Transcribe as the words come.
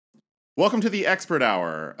Welcome to the Expert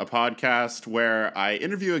Hour, a podcast where I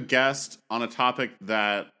interview a guest on a topic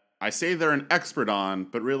that I say they're an expert on,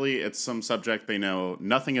 but really it's some subject they know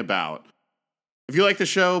nothing about. If you like the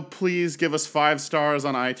show, please give us 5 stars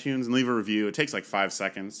on iTunes and leave a review. It takes like 5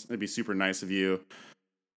 seconds. It'd be super nice of you.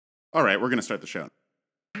 All right, we're going to start the show.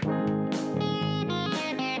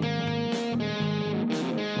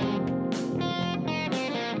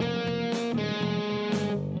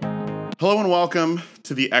 Hello and welcome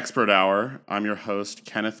to the Expert Hour. I'm your host,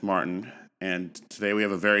 Kenneth Martin, and today we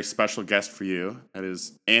have a very special guest for you. That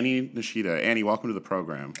is Annie Nishida. Annie, welcome to the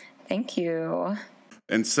program. Thank you.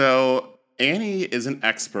 And so Annie is an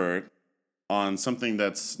expert on something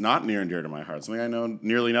that's not near and dear to my heart, something I know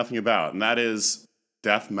nearly nothing about, and that is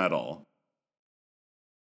death metal.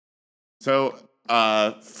 So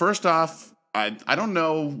first off, I don't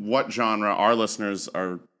know what genre our listeners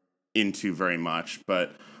are into very much,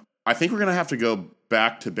 but I think we're going to have to go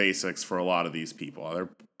back to basics for a lot of these people.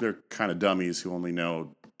 They're kind of dummies who only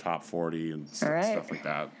know top 40 and stuff like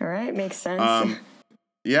that. All right, makes sense.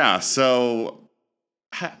 Yeah, so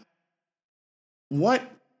what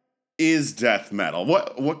is death metal?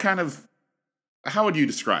 What kind of, how would you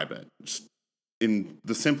describe it? Just in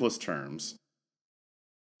the simplest terms.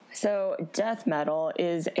 So death metal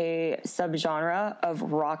is a subgenre of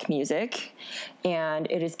rock music,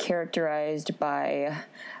 and it is characterized by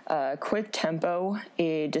a quick tempo,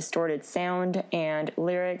 a distorted sound, and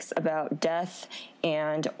lyrics about death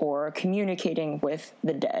and or communicating with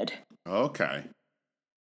the dead. Okay.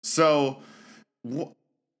 So what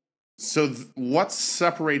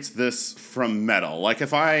separates this from metal? Like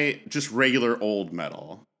if I just regular old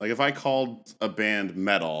metal, like if I called a band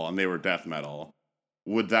metal and they were death metal,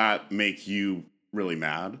 would that make you really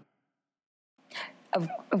mad? Of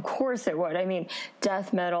course it would. I mean,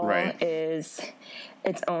 death metal is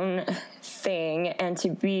its own thing, and to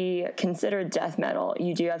be considered death metal,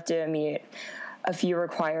 you do have to meet a few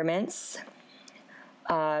requirements.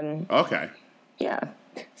 Okay. Yeah.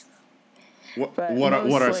 What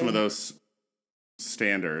are some of those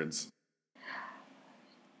standards?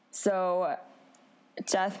 So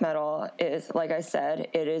death metal is, like I said,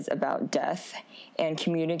 it is about death and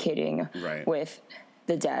communicating with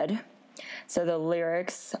the dead. So the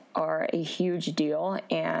lyrics are a huge deal,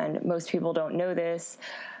 and most people don't know this,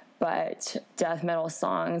 but death metal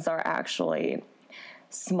songs are actually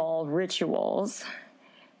small rituals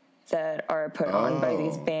that are put on by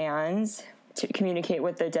these bands to communicate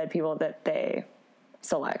with the dead people that they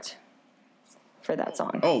select for that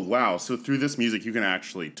song. Oh, wow. So through this music, you can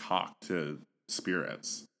actually talk to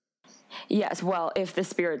spirits. Yes, well, if the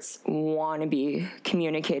spirits want to be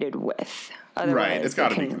communicated with. Otherwise, it's got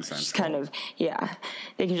to be consensual.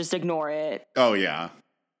 They can just ignore it. Oh, yeah.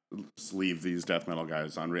 Just leave these death metal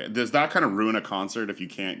guys on. Does that kind of ruin a concert if you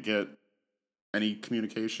can't get any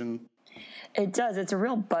communication? It does. It's a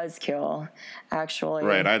real buzzkill, actually.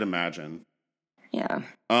 Right, I'd imagine. Yeah.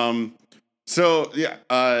 So, yeah,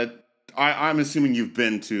 I'm assuming you've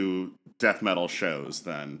been to death metal shows,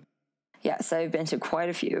 then. Yes, I've been to quite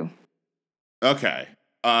a few. Okay.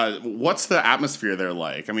 What's the atmosphere there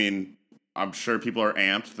like? I mean, I'm sure people are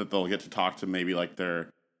amped that they'll get to talk to maybe like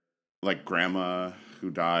their grandma who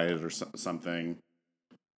died or something.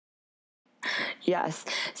 Yes.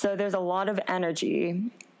 So there's a lot of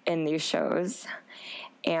energy in these shows,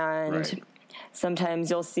 and sometimes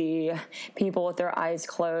you'll see people with their eyes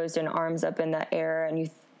closed and arms up in the air, and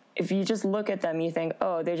if you just look at them, you think,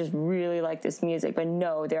 oh, they just really like this music. But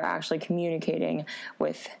no, they're actually communicating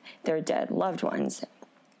with their dead loved ones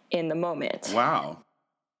in the moment. Wow.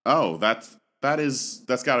 Oh, that's got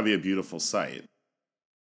to be a beautiful sight.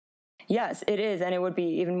 Yes, it is. And it would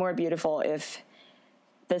be even more beautiful if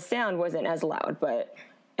the sound wasn't as loud. But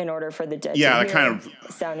in order for the dead to hear,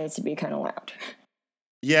 the sound needs to be kind of loud.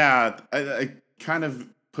 Yeah, it kind of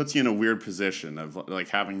puts you in a weird position of like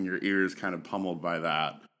having your ears kind of pummeled by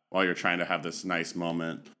that while you're trying to have this nice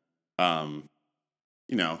moment,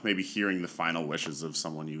 maybe hearing the final wishes of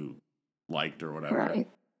someone you liked or whatever. Right.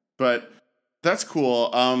 But that's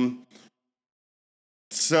cool.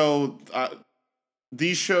 So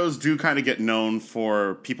these shows do kind of get known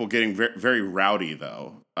for people getting very, very rowdy,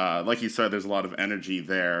 though. Like you said, there's a lot of energy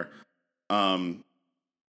there. I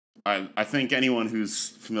think anyone who's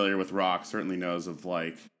familiar with rock certainly knows of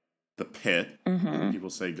like the pit. Mm-hmm. People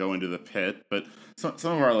say go into the pit, but some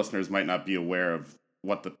of our listeners might not be aware of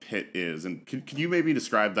what the pit is. And can you maybe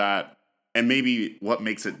describe that and maybe what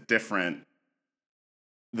makes it different,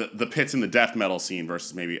 the pits in the death metal scene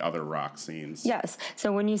versus maybe other rock scenes? Yes.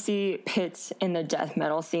 So when you see pits in the death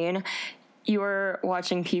metal scene, you're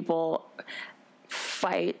watching people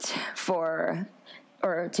fight for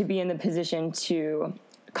or to be in the position to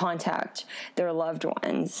contact their loved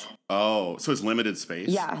ones. Oh, so it's limited space?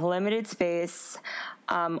 Yeah, limited space.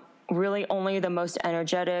 Really only the most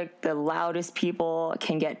energetic, the loudest people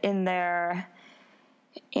can get in there.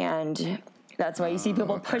 And that's why you see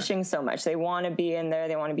people pushing so much. They want to be in there.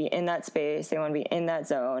 They want to be in that space. They want to be in that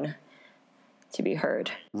zone to be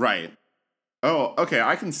heard. Right. Oh, okay.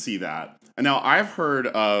 I can see that. And now I've heard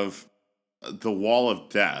of the wall of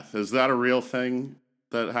death. Is that a real thing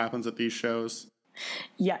that happens at these shows?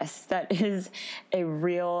 Yes, that is a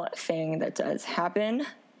real thing that does happen.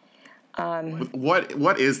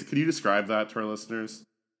 What is? Can you describe that to our listeners?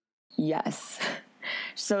 Yes.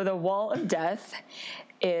 So the wall of death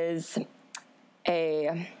is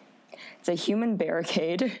it's a human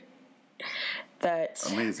barricade that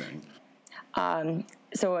amazing.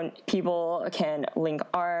 So when people can link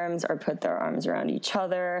arms or put their arms around each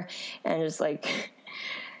other and just like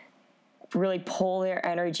really pull their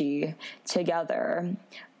energy together.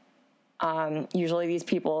 Usually these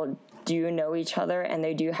people do know each other and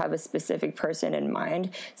they do have a specific person in mind.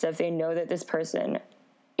 So if they know that this person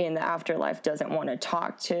in the afterlife doesn't want to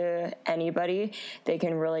talk to anybody, they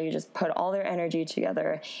can really just put all their energy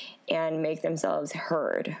together and make themselves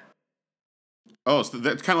heard. Oh, so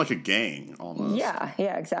that's kind of like a gang almost. Yeah,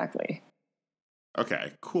 exactly.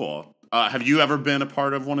 Okay, cool. Have you ever been a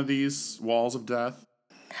part of one of these walls of death?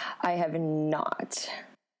 I have not.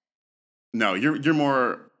 No, you're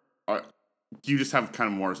more. You just have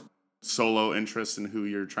kind of more solo interest in who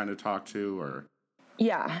you're trying to talk to, or.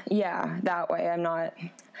 Yeah, that way. I'm not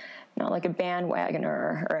like a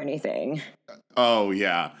bandwagoner or anything. Oh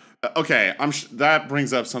yeah. Okay. That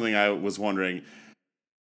brings up something I was wondering.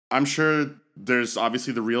 I'm sure there's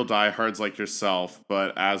obviously the real diehards like yourself,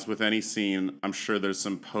 but as with any scene, I'm sure there's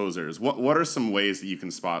some posers. What are some ways that you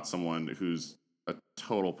can spot someone who's a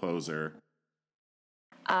total poser?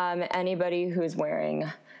 Anybody who's wearing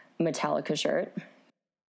a Metallica shirt.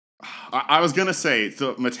 I was gonna say,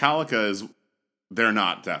 so Metallica they're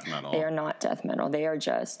not death metal. They are not death metal. They are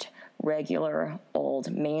just regular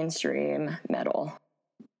old mainstream metal.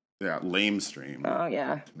 Yeah, lamestream. Oh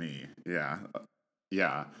yeah. To me, yeah.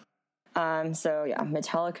 Yeah. So yeah,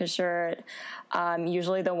 Metallica shirt.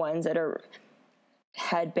 Usually the ones that are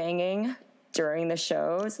headbanging during the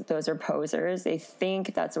shows, those are posers. They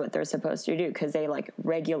think that's what they're supposed to do because they like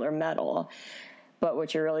regular metal. But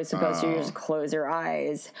what you're really supposed to do is close your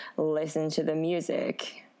eyes, listen to the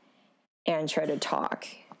music, and try to talk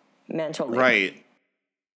mentally. Right.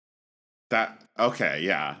 Okay,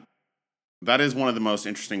 yeah. That is one of the most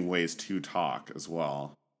interesting ways to talk as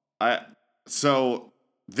well. So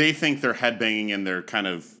they think they're headbanging and they're kind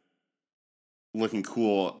of looking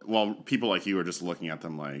cool, while people like you are just looking at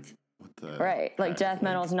them like, what the right? Like death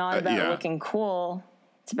metal is not about looking cool;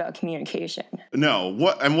 it's about communication. No,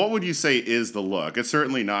 what would you say is the look? It's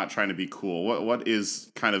certainly not trying to be cool. What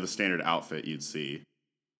is kind of the standard outfit you'd see?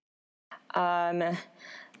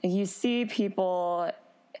 You see people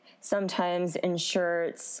sometimes in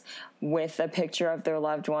shirts with a picture of their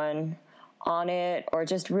loved one on it, or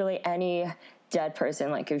just really any dead person.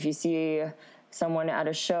 Like if you see someone at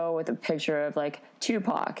a show with a picture of like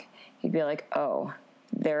Tupac, you'd be like, oh,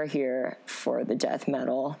 they're here for the death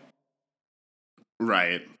metal.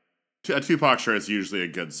 Right. A Tupac shirt is usually a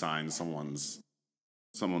good sign someone's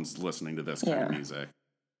listening to this kind of music.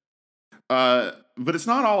 But it's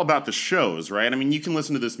not all about the shows, right? I mean, you can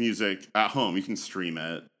listen to this music at home. You can stream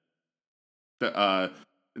it.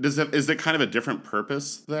 Is it kind of a different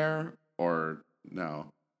purpose there, or no?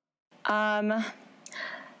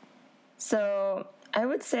 So I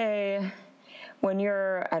would say when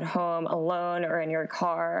you're at home alone or in your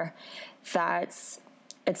car,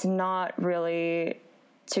 it's not really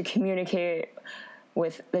to communicate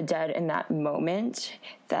with the dead in that moment.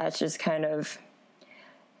 That's just kind of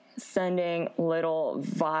sending little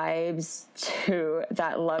vibes to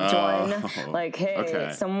that loved one. Like,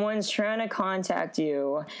 hey, someone's trying to contact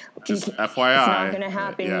you. Just FYI. It's not going to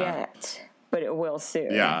happen yet, but it will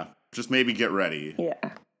soon. Yeah. Just maybe get ready.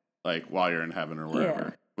 Yeah. Like while you're in heaven or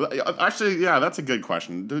wherever. Yeah. Actually, yeah, that's a good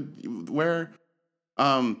question.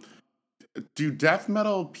 Do death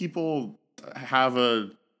metal people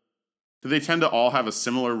do they tend to all have a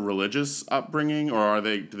similar religious upbringing, or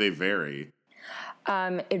do they vary?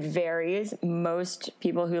 It varies. Most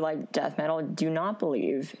people who like death metal do not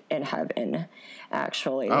believe in heaven,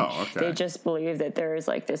 actually. Oh, okay. They just believe that there is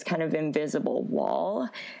like this kind of invisible wall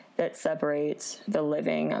that separates the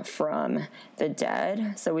living from the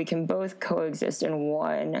dead. So we can both coexist in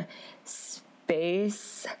one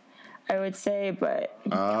space, I would say, but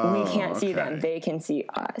we can't see them. They can see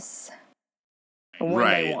us when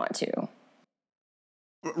they want to.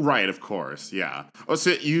 Right, of course, yeah. Oh,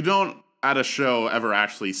 so you don't at a show ever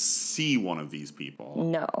actually see one of these people?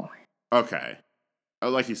 No. Okay.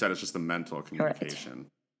 Like you said, it's just the mental communication.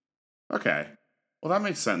 Right. Okay. Well, that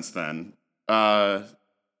makes sense then. Have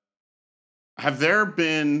there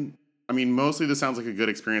been, I mean, mostly this sounds like a good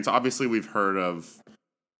experience. Obviously, we've heard of,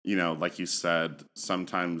 like you said,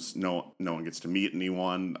 sometimes no one gets to meet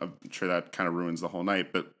anyone. I'm sure that kind of ruins the whole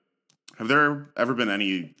night. But have there ever been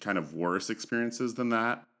any kind of worse experiences than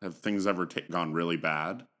that? Have things ever gone really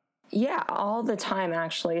bad? Yeah, all the time,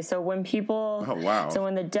 actually. So when people, oh wow, so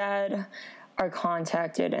when the dead are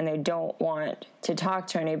contacted and they don't want to talk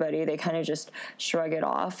to anybody, they kind of just shrug it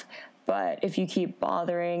off. But if you keep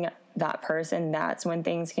bothering that person, that's when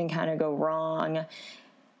things can kind of go wrong.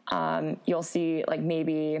 You'll see like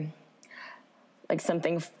maybe like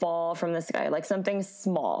something fall from the sky, like something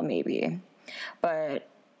small maybe. But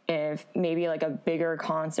if maybe like a bigger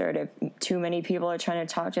concert, if too many people are trying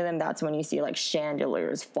to talk to them, that's when you see like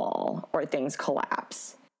chandeliers fall or things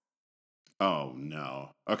collapse. Oh no.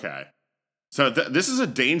 Okay. So this is a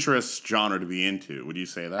dangerous genre to be into. Would you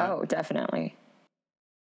say that? Oh, definitely.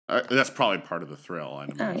 That's probably part of the thrill, I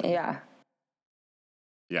imagine. Yeah.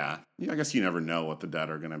 Yeah. I guess you never know what the dead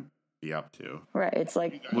are going to be up to. Right. It's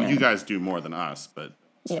like... Well, you guys do more than us, but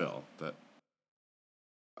still. Yeah.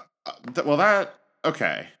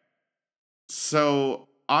 Okay. So,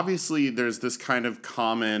 obviously, there's this kind of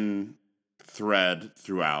common thread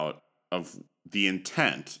throughout of the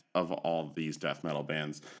intent of all these death metal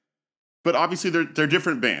bands. But obviously, they're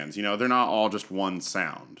different bands. They're not all just one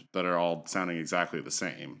sound that are all sounding exactly the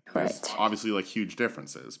same. There's obviously like huge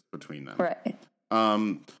differences between them. Right.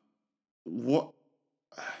 What?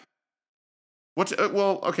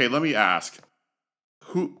 Well, okay. Let me ask.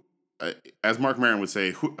 Who, as Mark Maron would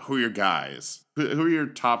say, who are your guys? Who are your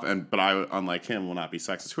top? But I, unlike him, will not be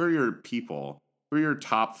sexist. Who are your people? Who are your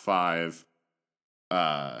top five?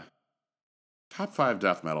 Top five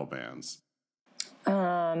death metal bands.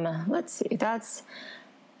 Let's see. That's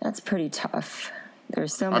pretty tough.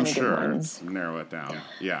 There's so many good ones. Narrow it down.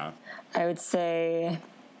 Yeah. I would say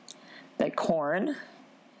that Korn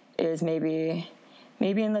is maybe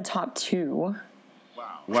in the top 2.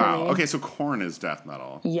 Wow. Okay, so Korn is death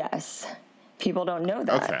metal. Yes. People don't know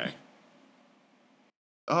that. Okay.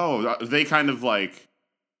 Oh, they kind of like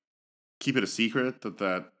keep it a secret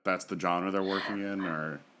that's the genre they're working in,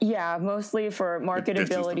 or? Yeah, mostly for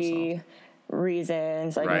marketability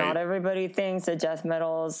reasons. Like, not everybody thinks that death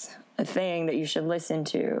metal's a thing that you should listen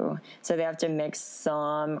to, so they have to mix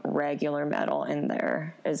some regular metal in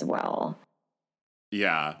there as well.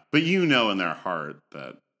 Yeah, but in their heart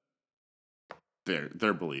that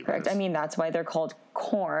they're believers. Correct. I mean, that's why they're called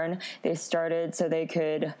Korn. They started so they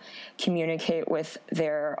could communicate with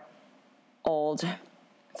their old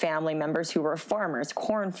family members who were farmers,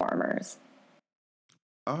 corn farmers.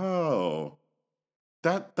 Oh,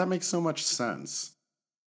 that makes so much sense.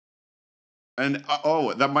 And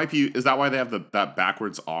that might be, is that why they have that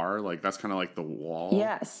backwards R? Like that's kind of like the wall?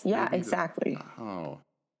 Yes. Yeah, exactly.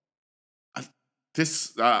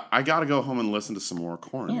 I gotta go home and listen to some more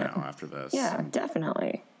Korn now after this. Yeah,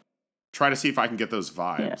 definitely. Try to see if I can get those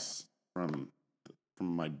vibes from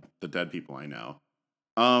the dead people I know.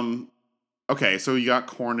 Okay, so you got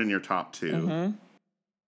Korn in your top 2.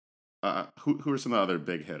 Mm-hmm. Who are some of the other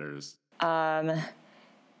big hitters? There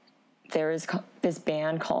is this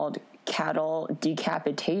band called Cattle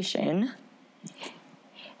Decapitation.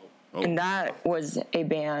 And that was a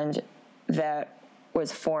band that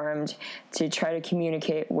was formed to try to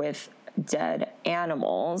communicate with dead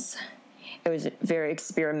animals. It was very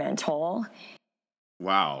experimental.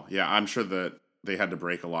 Wow. Yeah, I'm sure that they had to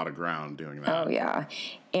break a lot of ground doing that. Oh, yeah.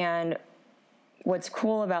 And what's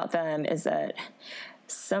cool about them is that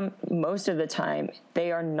most of the time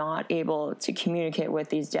they are not able to communicate with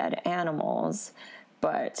these dead animals,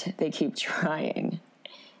 but they keep trying.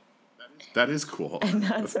 That is cool. And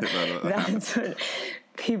that's what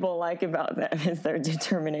people like about them, is their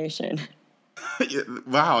determination.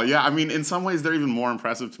 Wow, yeah. I mean, in some ways, they're even more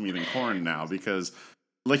impressive to me than Korn now because,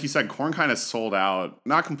 like you said, Korn kind of sold out,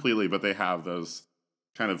 not completely, but they have those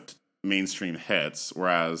kind of mainstream hits.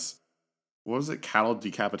 Whereas, what was it, Cattle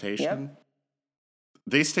Decapitation? Yep.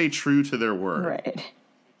 They stay true to their word. Right.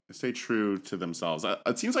 They stay true to themselves.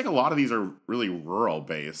 It seems like a lot of these are really rural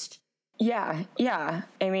based. Yeah.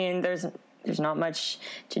 I mean, there's not much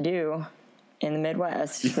to do in the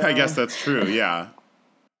Midwest. So. I guess that's true, yeah.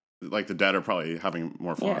 Like the dead are probably having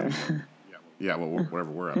more fun. Yeah, well,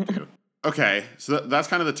 whatever we're up to. Okay, so that's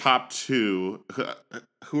kind of the top 2.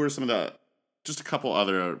 Who are some of just a couple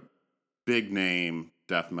other big name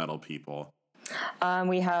death metal people?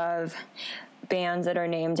 We have bands that are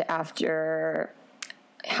named after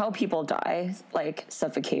how people die, like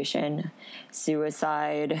suffocation,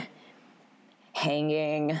 suicide,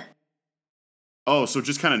 hanging. Oh, so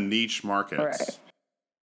just kind of niche markets.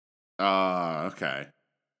 Right. Okay.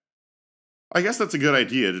 I guess that's a good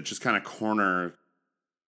idea to just kind of corner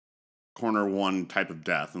one type of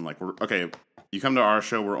death and like you come to our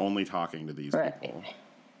show, we're only talking to these people.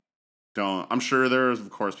 I'm sure there's of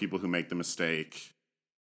course people who make the mistake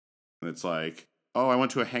and it's like, oh, I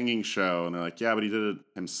went to a hanging show, and they're like, yeah, but he did it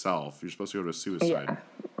himself. You're supposed to go to a suicide. Yeah.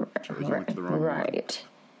 You went to the wrong right.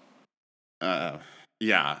 one.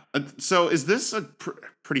 Yeah. So is this a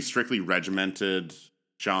pretty strictly regimented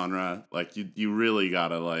genre? Like you really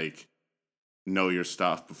gotta like know your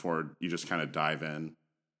stuff before you just kind of dive in.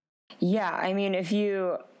 Yeah, I mean, if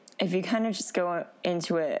you kind of just go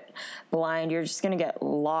into it blind, you're just going to get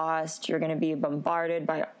lost. You're going to be bombarded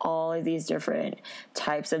by all of these different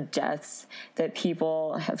types of deaths that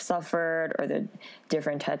people have suffered, or the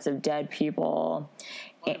different types of dead people.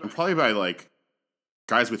 And probably by like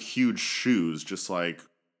guys with huge shoes just like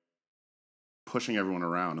pushing everyone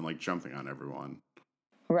around and like jumping on everyone.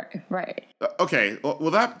 Right. Okay,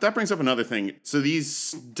 well that brings up another thing. So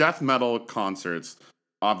these death metal concerts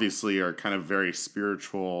obviously are kind of very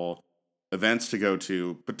spiritual events to go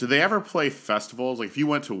to, but do they ever play festivals? Like if you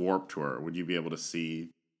went to Warped Tour, would you be able to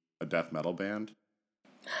see a death metal band?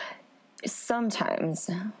 Sometimes.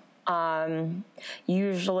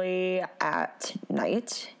 Usually at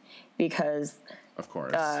night, because of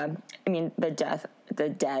course. I mean,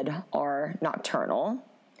 the dead are nocturnal.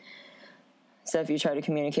 So if you try to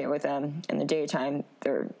communicate with them in the daytime,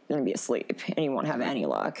 they're going to be asleep and you won't have any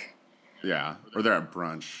luck. Yeah, or they're at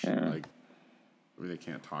brunch. Yeah. Like they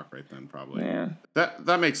can't talk right then, probably. Yeah.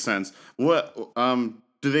 That makes sense. What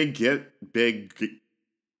do they get big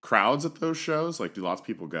crowds at those shows? Like, do lots of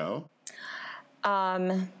people go?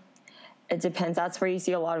 It depends. That's where you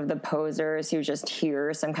see a lot of the posers who just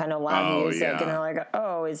hear some kind of loud music and they're like,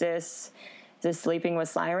 "Oh, is this Sleeping with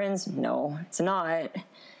Sirens?" No, it's not.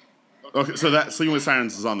 Okay, so that Sleeping with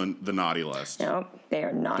Sirens is on the naughty list. Nope, they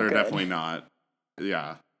are not. They're good. Definitely not.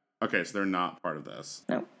 Yeah. Okay, so they're not part of this.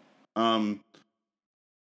 No.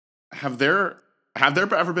 Have there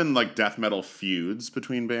ever been like death metal feuds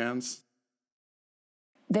between bands?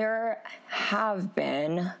 There have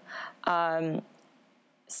been.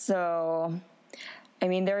 So, I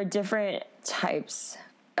mean, there are different types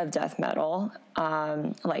of death metal,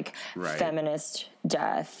 like feminist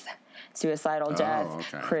death, suicidal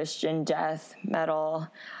death, Christian death metal.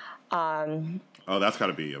 Oh, that's got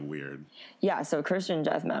to be a weird. Yeah, so Christian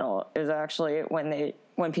death metal is actually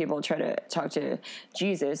when people try to talk to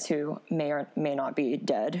Jesus, who may or may not be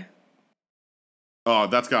dead. Oh,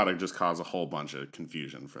 that's got to just cause a whole bunch of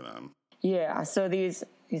confusion for them. Yeah, so these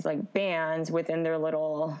like bands within their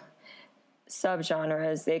little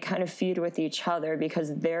subgenres, they kind of feud with each other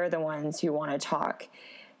because they're the ones who want to talk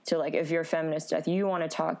to, like, if you're feminist death, you want to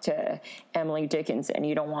talk to Emily Dickinson.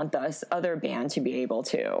 You don't want this other band to be able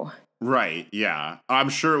to. Right, yeah. I'm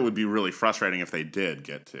sure it would be really frustrating if they did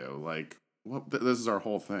get to. Like, well, this is our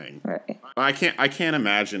whole thing. Right. I can't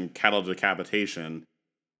imagine cattle decapitation.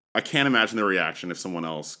 I can't imagine the reaction if someone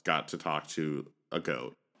else got to talk to a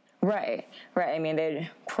goat. Right. I mean, they'd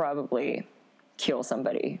probably kill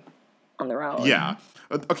somebody on their own. Yeah.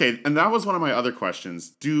 Okay, and that was one of my other questions.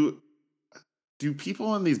 Do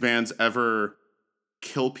people in these bands ever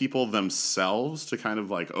kill people themselves to kind of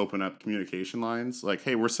like open up communication lines? Like,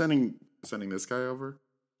 hey, we're sending this guy over?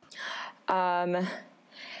 There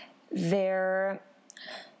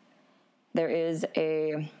is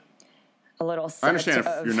a little set I understand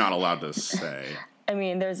if you're not allowed to say. I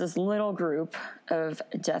mean, there's this little group of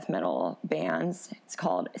death metal bands. It's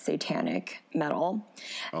called satanic metal.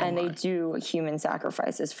 And they do human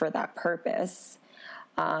sacrifices for that purpose.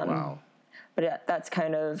 Wow. But that's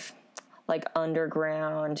kind of like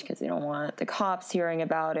underground because they don't want the cops hearing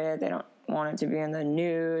about it. They don't want it to be in the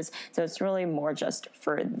news. So it's really more just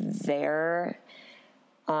for their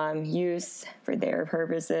use, for their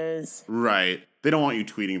purposes. Right. They don't want you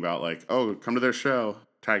tweeting about like, oh, come to their show.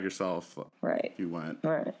 Tag yourself. Right. If you went.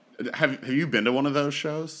 Right. Have you been to one of those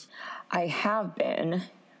shows? I have been.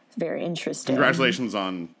 Very interesting. Congratulations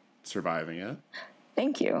on surviving it.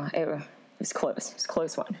 Thank you. It was close. It was a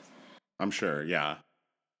close one. I'm sure, yeah.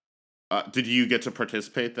 Did you get to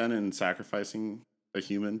participate then in sacrificing a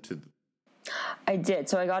human to... I did.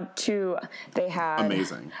 So I got to... They had...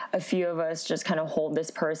 Amazing. A few of us just kind of hold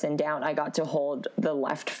this person down. I got to hold the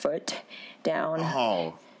left foot down.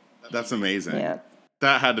 Oh, that's amazing. Yeah.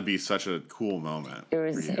 That had to be such a cool moment. It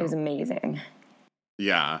was amazing.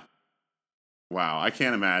 Yeah. Wow, I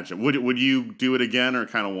can't imagine. Would you do it again, or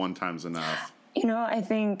kind of one time's enough? I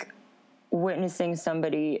think witnessing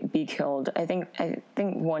somebody be killed, I think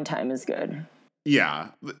one time is good.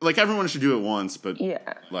 Yeah, like everyone should do it once, but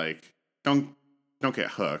yeah, like don't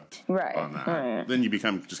get hooked on that. Right. Then you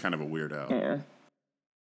become just kind of a weirdo. Yeah.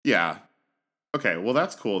 Yeah. Okay, well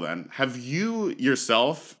that's cool then. Have you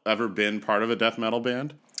yourself ever been part of a death metal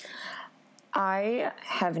band? I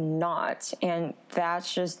have not, and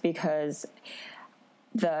that's just because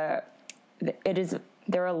there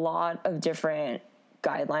are a lot of different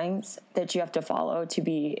guidelines that you have to follow to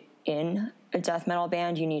be in a death metal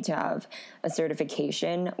band. You need to have a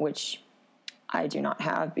certification, which I do not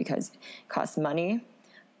have because it costs money,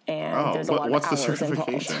 and there's a lot of hours what's the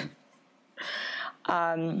certification?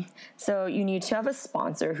 involved. So you need to have a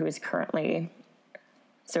sponsor who is currently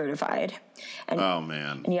certified. And, oh,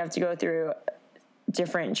 man. And you have to go through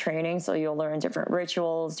different training, so you'll learn different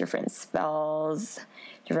rituals, different spells,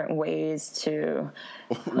 different ways to...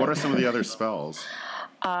 What are some of the other spells?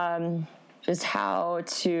 Just how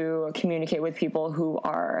to communicate with people who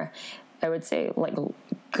are, I would say, like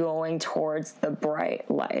going towards the bright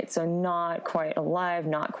light. So not quite alive,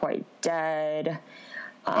 not quite dead.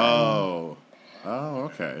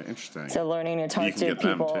 Okay, interesting. So learning to talk to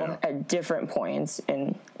people at different points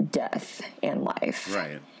in death and life.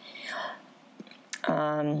 Right.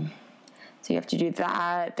 So you have to do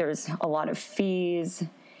that. There's a lot of fees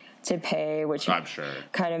to pay, which I'm sure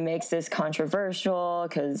kind of makes this controversial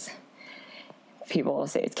because people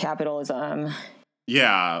say it's capitalism.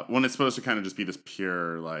 Yeah, when it's supposed to kind of just be this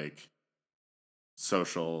pure, like,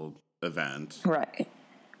 social event. Right.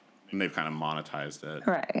 And they've kind of monetized it.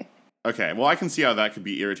 Right. Okay, well, I can see how that could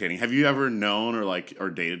be irritating. Have you ever known or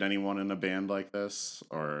dated anyone in a band like this?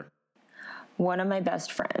 Or one of my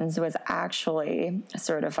best friends was actually a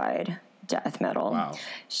certified death metal. Wow.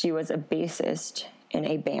 She was a bassist in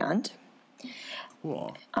a band.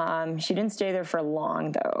 Cool. She didn't stay there for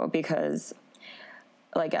long, though, because,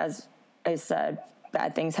 like, as I said,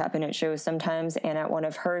 bad things happen at shows sometimes. And at one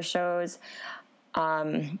of her shows,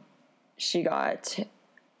 she got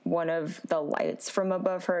one of the lights from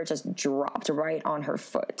above her just dropped right on her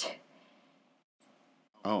foot.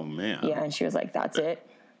 Oh, man. Yeah, and she was like, that's it.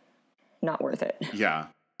 Not worth it. Yeah.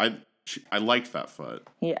 I liked that foot.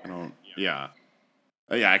 Yeah. Yeah.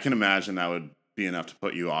 I can imagine that would be enough to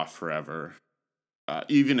put you off forever.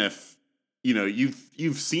 Even if,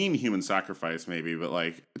 you've seen human sacrifice maybe, but,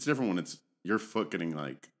 like, it's different when it's your foot getting,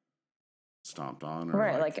 like, stomped on. Or,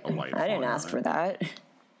 right, like a light I didn't ask for that.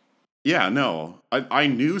 Yeah, no. I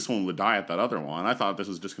knew someone would die at that other one. I thought this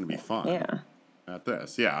was just going to be fun. Yeah. At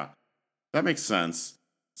this, yeah. That makes sense.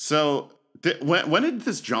 So, when did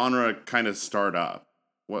this genre kind of start up?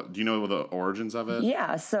 What do you know the origins of it?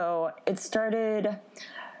 Yeah, so it started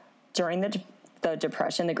during the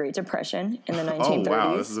Depression, the Great Depression in the 1930s. Oh,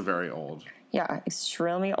 wow, this is very old. Yeah,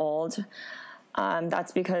 extremely old.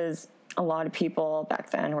 That's because a lot of people back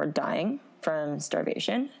then were dying from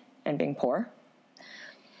starvation and being poor.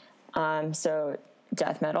 So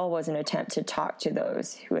death metal was an attempt to talk to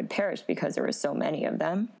those who had perished because there were so many of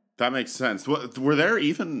them. That makes sense. Were there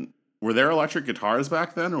electric guitars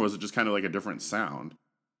back then, or was it just kind of like a different sound?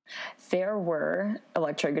 There were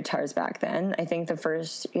electric guitars back then. I think the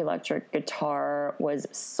first electric guitar was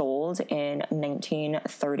sold in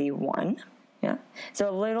 1931. Yeah. So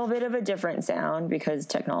a little bit of a different sound because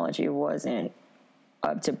technology wasn't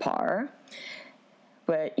up to par.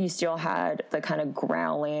 But you still had the kind of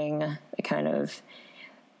growling, the kind of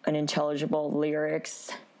unintelligible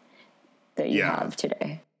lyrics that you have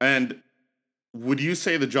today. And would you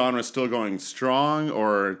say the genre is still going strong,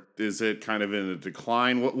 or is it kind of in a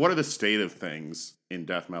decline? What are the state of things in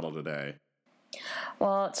death metal today?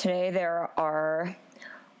 Well, today there are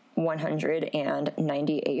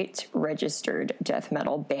 198 registered death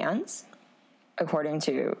metal bands, according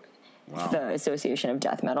to the Association of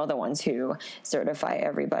Death Metal, the ones who certify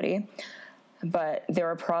everybody. But there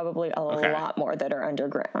are probably a lot more that are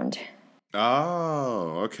underground.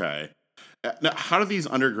 Oh, okay. Now, how do these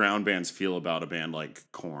underground bands feel about a band like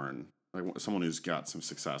Korn? Like someone who's got some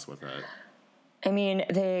success with it? I mean,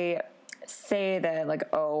 they say that, like,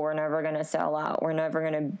 oh, we're never going to sell out. We're never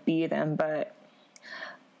going to be them. But,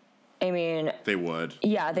 I mean... They would.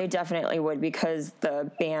 Yeah, they definitely would, because the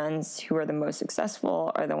bands who are the most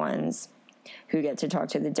successful are the ones who get to talk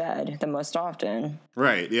to the dead the most often.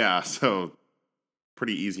 Right, yeah. So,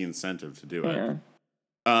 pretty easy incentive to do it.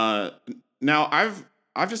 Yeah. Now, I've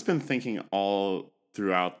just been thinking all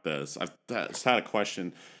throughout this. I've just had a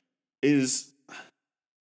question. Does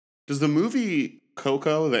the movie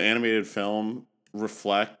Coco, the animated film,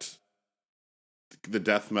 reflect the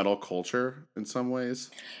death metal culture in some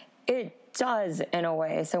ways? It does, in a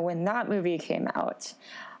way. So when that movie came out,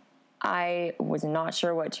 I was not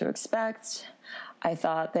sure what to expect. I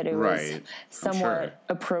thought that it was somewhat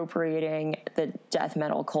appropriating the death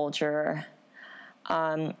metal culture.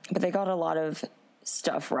 But they got a lot of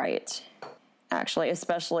stuff right, actually,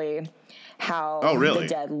 especially how the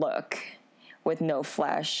dead look with no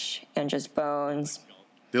flesh and just bones.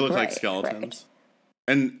 They look like skeletons. Right.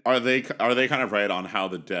 And are they kind of right on how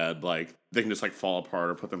the dead, like, they can just, like, fall apart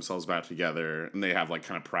or put themselves back together, and they have, like,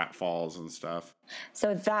 kind of pratfalls and stuff?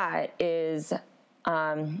 So that is,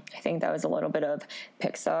 I think that was a little bit of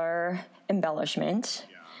Pixar embellishment.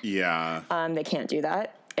 Yeah. They can't do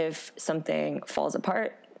that. If something falls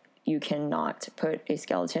apart, you cannot put a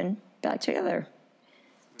skeleton back together.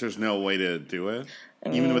 There's no way to do it?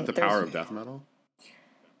 Even with the power of death metal?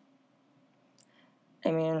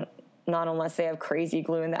 I mean, not unless they have crazy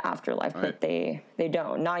glue in the afterlife, but they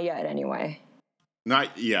don't. Not yet, anyway.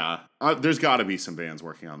 There's got to be some bands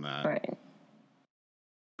working on that. Right.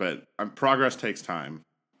 But progress takes time.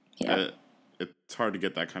 Yeah. It's hard to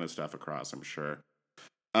get that kind of stuff across, I'm sure.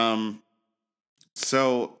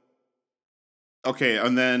 So, okay,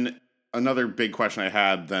 and then another big question I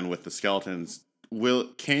had then with the skeletons,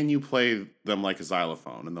 can you play them like a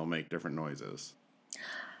xylophone and they'll make different noises?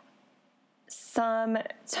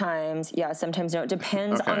 Sometimes, yeah, sometimes no. It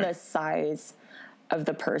depends on the size of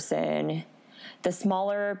the person. The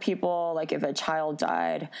smaller people, like if a child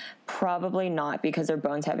died, probably not, because their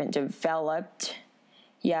bones haven't developed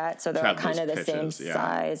yet, so they're kind of the same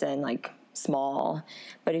size and like small.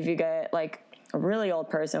 But if you get like a really old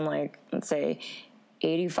person, like let's say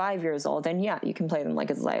 85 years old, then yeah, you can play them like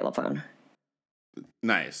a xylophone.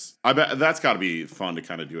 Nice. I bet that's got to be fun to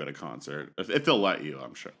kind of do at a concert if they'll let you.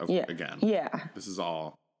 I'm sure. Yeah. Again. Yeah. This is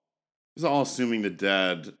all assuming the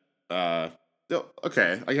dead.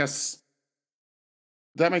 Okay, I guess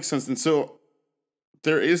that makes sense. And so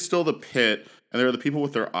there is still the pit, and there are the people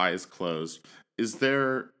with their eyes closed. Is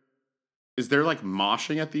there like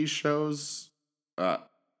moshing at these shows?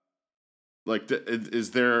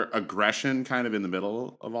 Is there aggression kind of in the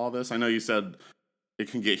middle of all this? I know you said it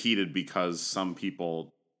can get heated because some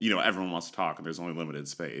people, everyone wants to talk and there's only limited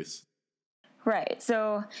space. Right.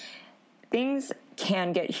 So things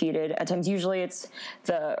can get heated at times. Usually it's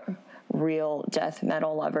the real death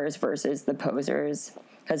metal lovers versus the posers,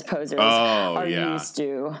 because posers are used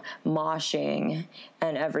to moshing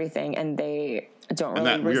and everything, and they don't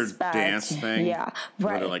really and that respect. Weird dance thing. Yeah, right.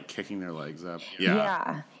 Where they're like kicking their legs up.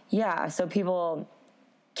 Yeah. So people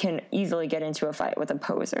can easily get into a fight with a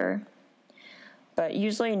poser, but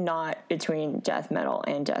usually not between death metal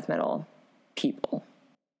and death metal people.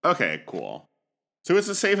 Okay, cool. So it's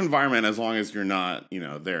a safe environment as long as you're not,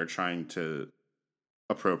 there trying to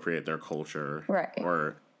appropriate their culture. Right.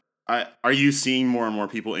 Or are you seeing more and more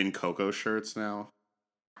people in Coco shirts now?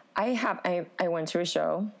 I went to a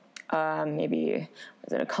show, maybe,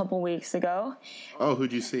 was it a couple weeks ago? Oh,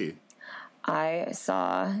 who'd you see? I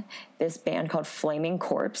saw this band called Flaming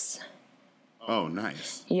Corpse. Oh,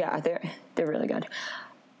 nice. Yeah, they're really good.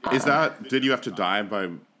 Did you have to die by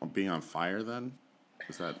being on fire then?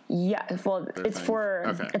 Is that? Yeah, well, it's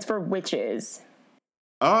for witches.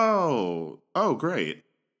 Oh, great.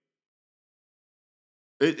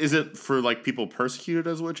 Is it for like people persecuted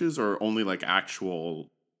as witches, or only like actual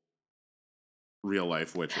real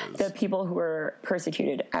life witches? The people who were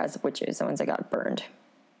persecuted as witches, the ones that got burned.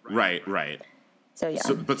 Right. So yeah.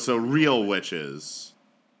 So real witches,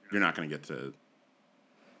 you're not going to get to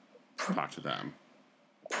talk to them.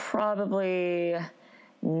 Probably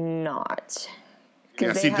not.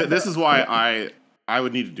 Yeah, see, this is why I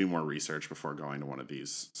would need to do more research before going to one of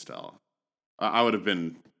these still. I would have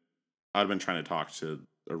been trying to talk to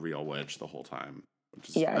a real witch the whole time.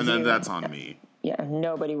 And then that's on me. Yeah,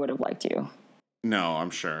 nobody would have liked you. No, I'm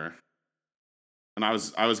sure. And I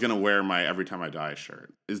was going to wear my Every Time I Die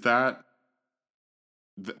shirt. Is that...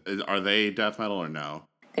 Are they death metal or no?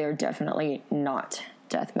 They're definitely not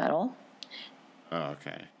death metal. Oh,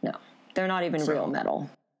 okay. No, they're not even real metal.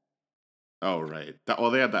 Oh, right.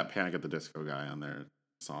 They had that Panic at the Disco guy on their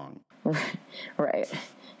song. Right.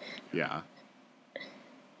 Yeah.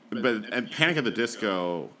 And Panic at the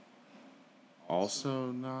Disco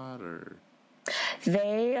also not, or?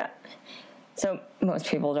 So most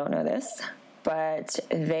people don't know this, but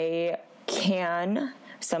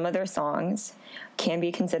some of their songs can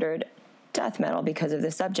be considered death metal because of the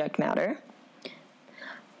subject matter.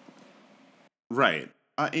 Right.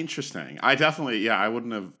 Interesting. I definitely, I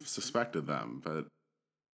wouldn't have suspected them, but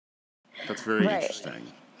that's very interesting.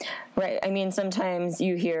 Right. I mean, sometimes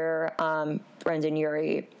you hear Brendan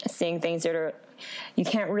Urie sing things that are you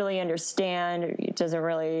can't really understand. It doesn't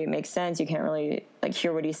really make sense. You can't really like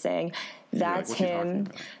hear what he's saying. That's him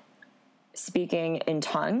speaking in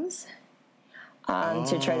tongues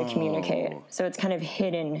to try to communicate. So it's kind of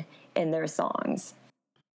hidden in their songs.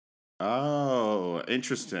 Oh,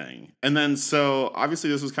 interesting. And then, so obviously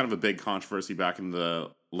this was kind of a big controversy back in the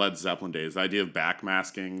Led Zeppelin days. The idea of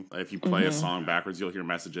backmasking. If you play a song backwards, you'll hear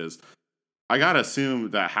messages. I gotta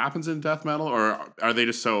assume that happens in death metal, or are they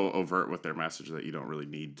just so overt with their message that you don't really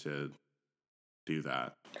need to do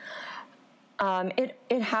that?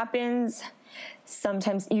 It happens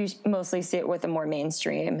sometimes. You mostly see it with the more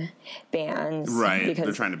mainstream bands, right? Because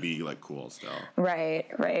they're trying to be like cool still, right,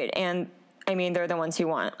 and I mean they're the ones who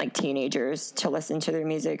want like teenagers to listen to their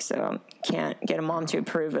music, so can't get a mom to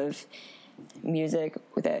approve of music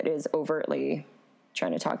that is overtly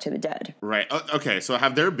trying to talk to the dead. Right. Okay. So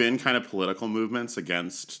have there been kind of political movements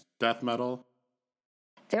against death metal?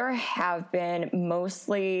 There have been,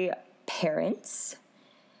 mostly parents.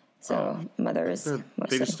 So mothers.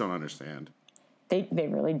 They just don't understand. They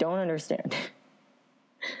really don't understand.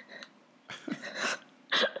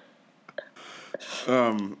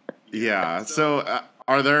 Yeah. So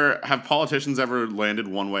have politicians ever landed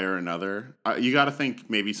one way or another? You got to think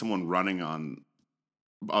maybe someone running on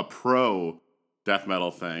a pro death metal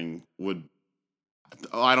thing would,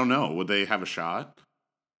 I don't know, would they have a shot?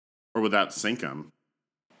 Or would that sink them?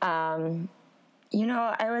 I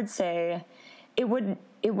would say it would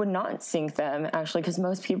not sink them, actually, because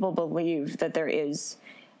most people believe that there is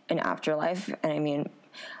an afterlife. And I mean,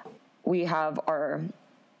 we have our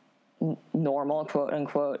normal, quote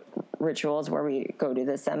unquote, rituals where we go to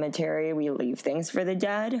the cemetery, we leave things for the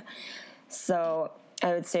dead. So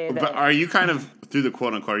I would say that. But are you kind of, through the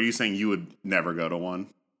quote unquote, are you saying you would never go to one?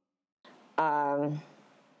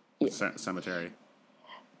 Cemetery?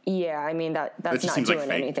 Yeah, I mean that's not doing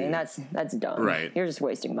anything. That's dumb. Right. You're just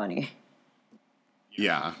wasting money.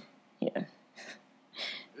 Yeah. Yeah.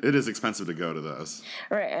 It is expensive to go to those.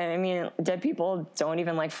 Right, and I mean, dead people don't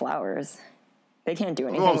even like flowers. They can't do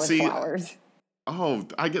anything with flowers. Oh,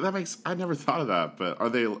 I never thought of that, but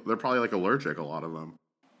they're probably like allergic, a lot of them.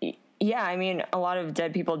 Yeah, I mean, a lot of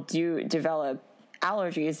dead people do develop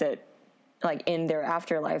allergies that, like, in their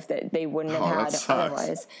afterlife that they wouldn't have had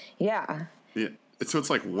otherwise. Yeah. Yeah. So it's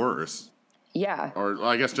like worse. Yeah. Or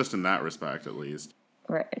I guess just in that respect, at least.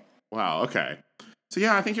 Right. Wow. Okay. So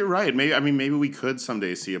yeah, I think you're right. Maybe we could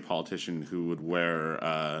someday see a politician who would wear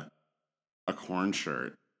a Korn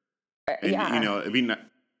shirt. And, yeah. It'd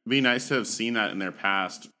be nice to have seen that in their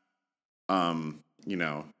past. That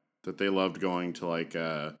they loved going to like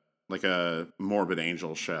a Morbid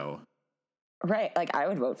Angel show. Right. Like, I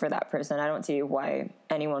would vote for that person. I don't see why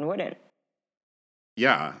anyone wouldn't.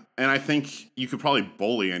 Yeah, and I think you could probably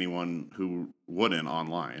bully anyone who wouldn't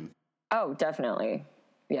online. Oh, definitely.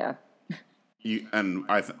 Yeah.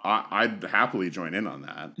 I'd happily join in on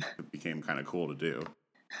that. It became kind of cool to do.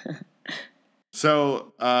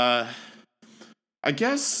 So, I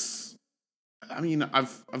guess, I mean,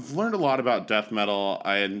 I've learned a lot about death metal,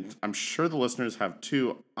 and I'm sure the listeners have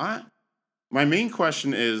too. My main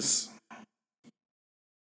question is,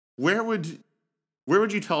 where would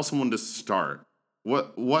you tell someone to start?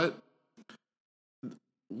 What's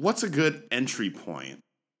a good entry point?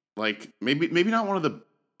 Like maybe not one of the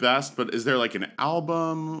best, but is there like an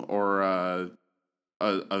album or a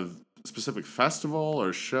specific festival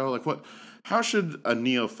or show? Like how should a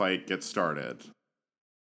neophyte get started?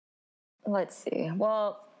 Let's see.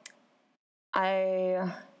 Well,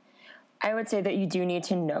 I would say that you do need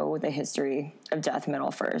to know the history of death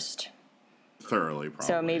metal first. Thoroughly, probably.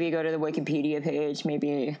 So maybe go to the Wikipedia page,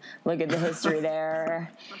 maybe look at the history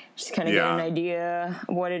there, just kind of get an idea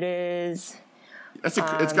of what it is. It's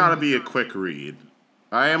got to be a quick read.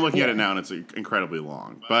 I am looking at it now, and it's incredibly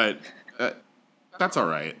long, but that's all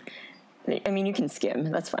right. I mean, you can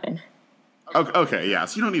skim. That's fine. Okay, yeah.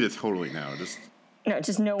 So you don't need to totally know.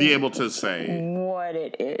 Just know. Be able to say what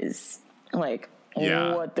it is, like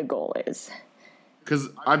what the goal is. Because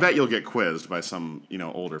I bet you'll get quizzed by some,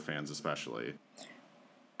 older fans especially.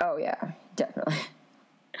 Oh, yeah, definitely.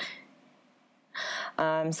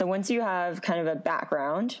 So once you have kind of a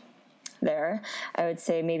background there, I would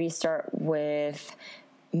say maybe start with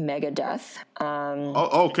Megadeth.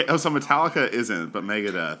 Okay. Oh, so Metallica isn't, but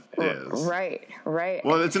Megadeth is. Right.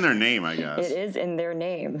 Well, it's in their name, I guess. It is in their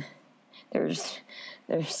name. They're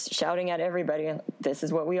shouting at everybody, this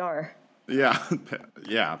is what we are. Yeah,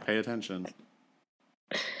 pay attention.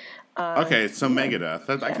 Okay, so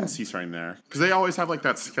Megadeth. I can see starting there. Because they always have, like,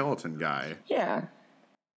 that skeleton guy. Yeah.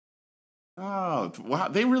 Oh, wow.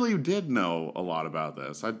 They really did know a lot about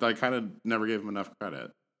this. I kind of never gave them enough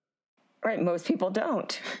credit. Right, most people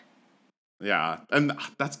don't. Yeah, and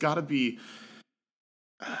that's got to be.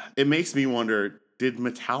 It makes me wonder: did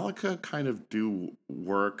Metallica kind of do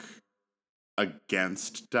work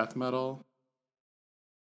against death metal?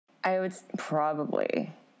 I would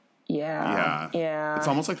probably. Yeah. It's Yeah.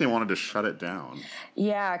 almost like they wanted to shut it down.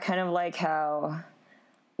 Yeah, kind of like how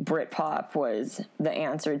Britpop was the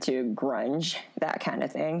answer to grunge, that kind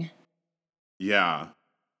of thing. Yeah.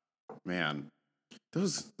 Man.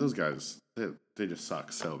 Those guys, they just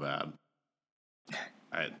suck so bad.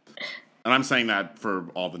 And I'm saying that for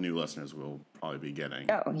all the new listeners we'll probably be getting.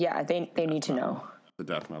 Oh, yeah, they need to know. The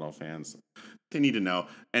death metal fans. They need to know.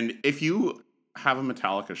 And if you have a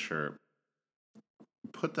Metallica shirt,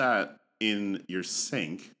 put that in your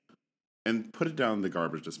sink and put it down the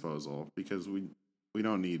garbage disposal because we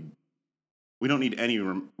don't need any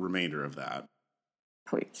remainder of that.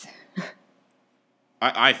 Please.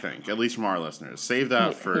 I think, at least from our listeners. Save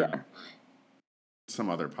that for some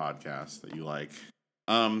other podcast that you like.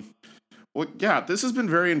 Well, yeah, this has been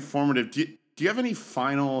very informative. Do you have any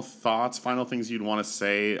final thoughts, final things you'd want to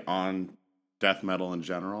say on death metal in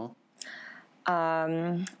general?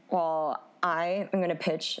 Well, I am going to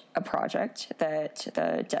pitch a project that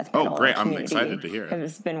the death metal community I'm excited to hear it.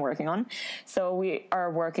 Has been working on. So we are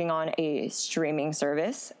working on a streaming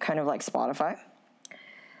service, kind of like Spotify,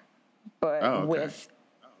 but with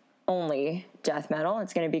only death metal.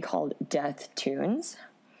 It's going to be called Death Tunes.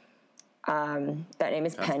 That name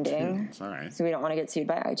is pending. All right. So we don't want to get sued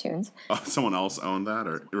by iTunes. Oh, someone else owned that,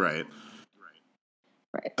 or right?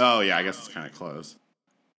 Right. Oh yeah, I guess it's kind of close.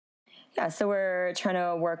 Yeah, so we're trying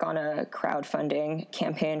to work on a crowdfunding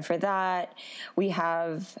campaign for that. We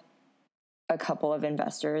have a couple of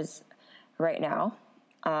investors right now.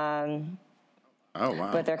 Oh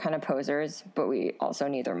wow! But they're kind of posers. But we also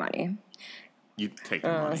need their money. You take the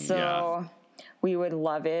money, we would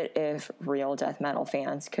love it if real death metal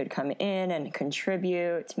fans could come in and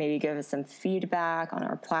contribute, maybe give us some feedback on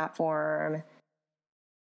our platform.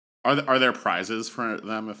 Are there prizes for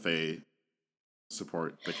them if they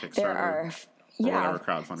support the Kickstarter? There are, or whatever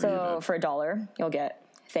crowdfunding you So did? for $1, you'll get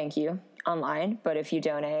thank you online. But if you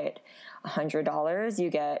donate $100, you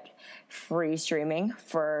get free streaming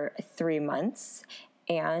for 3 months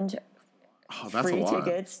and free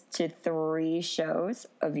tickets to 3 shows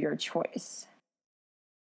of your choice.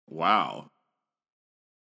 Wow.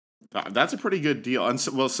 That's a pretty good deal. And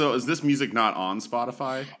so is this music not on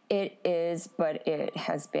Spotify? It is, but it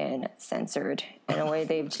has been censored. In a way,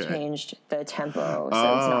 they've changed the tempo,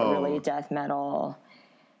 so it's not really death metal.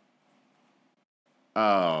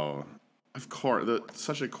 Oh, of course.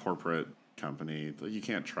 Such a corporate company. You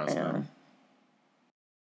can't trust them.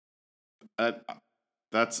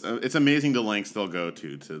 It's amazing the lengths they'll go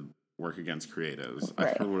to work against creatives.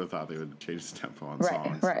 Right. I would have thought they would change the tempo on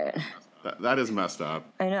songs. Right. That is messed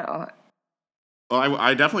up. I know. Well,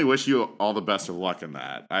 I definitely wish you all the best of luck in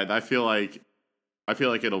that. I feel like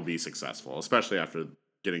it'll be successful, especially after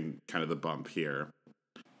getting kind of the bump here.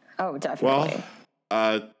 Oh, definitely.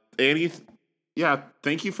 Well, Annie,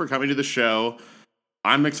 thank you for coming to the show.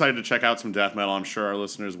 I'm excited to check out some death metal. I'm sure our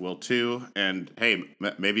listeners will too. And hey,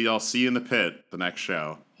 maybe I'll see you in the pit the next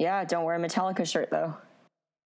show. Yeah, don't wear a Metallica shirt though.